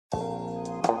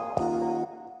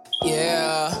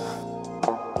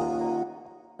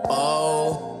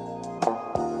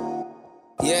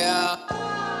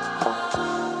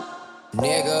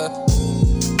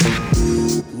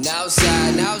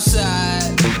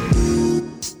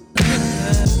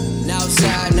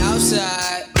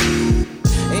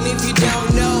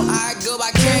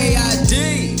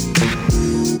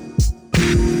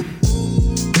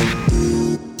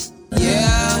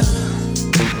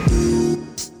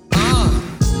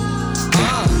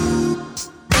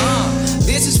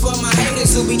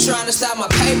trying to stop my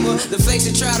paper. The fakes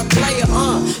that try to play it,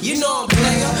 you know I'm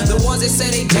player. The ones that say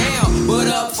they down, but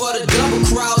up for the double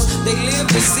cross. They live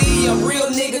to see a real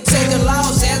nigga take a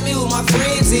loss. Ask me who my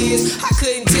friends is, I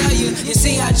couldn't tell you. You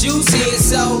see how juicy is,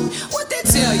 so what that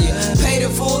tell you? Paid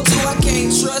in full too, I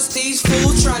can't trust these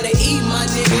fools trying to eat my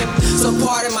nigga. So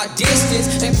pardon my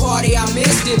distance, and party I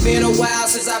missed it. Been a while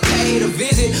since I paid a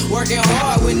visit. Working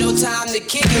hard with no time to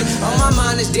kick it. On my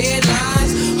mind is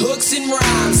deadlines, hooks and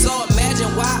rhymes. So imagine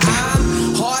why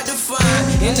I'm hard to find.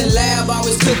 In the lab,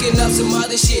 always cooking up some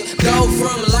other shit. Go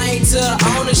from lane to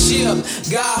ownership.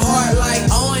 Got heart like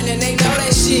Owen and they know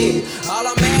that shit. All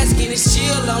I'm asking is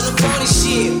chill on the phony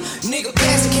shit. Nigga,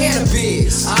 pass the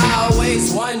cannabis. I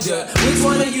always wonder which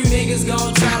one of you niggas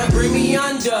gon' try to bring me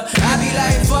under. I be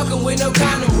like fucking with no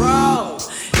condom roll.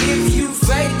 If you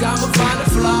fake, I'ma find a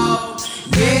flaw.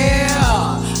 Yeah,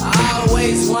 I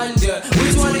always wonder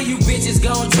which one of you bitches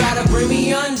gon' try to bring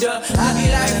me under. I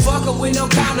be like fucking with no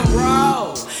condom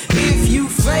roll. If you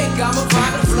fake, I'ma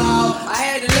find a flaw. I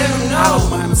had to let them know. I don't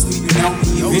mind sleeping on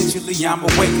me. Eventually I'ma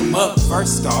wake him up.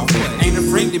 First off, ain't a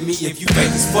friend to me if you fake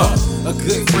as fuck. A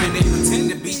good friend they pretend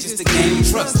to be just to gain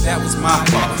trust. That was my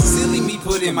fault. Silly me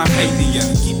putting my faith in you.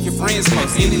 Keep your friends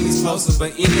close, enemies closer,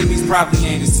 but enemies probably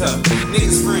ain't as tough.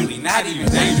 Niggas friendly, not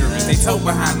even dangerous. They toe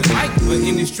behind the mic, but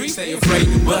in the streets they afraid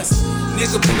to bust.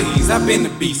 Nigga please, I've been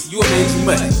the beast, you a man you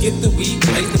must. Get the weed,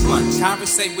 blaze the blunt.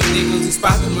 Conversate with niggas who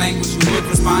spot the language. You would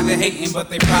respond to hating, but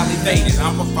they probably faded.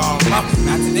 I'ma fall off,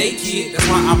 not today kid. That's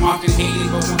why I'm often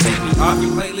hated, but won't take me off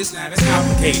your playlist. Now that's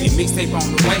complicated, mixtape on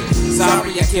the way.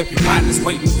 Sorry I kept your partners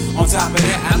waiting. On top of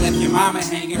that, I left your mama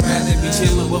hanging. Rather be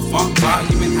chillin' with funk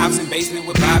volume and house and basement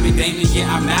with Bobby Damon.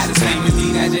 Yeah, I'm not as famous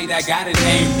D.I.J. that got a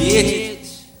name, bitch.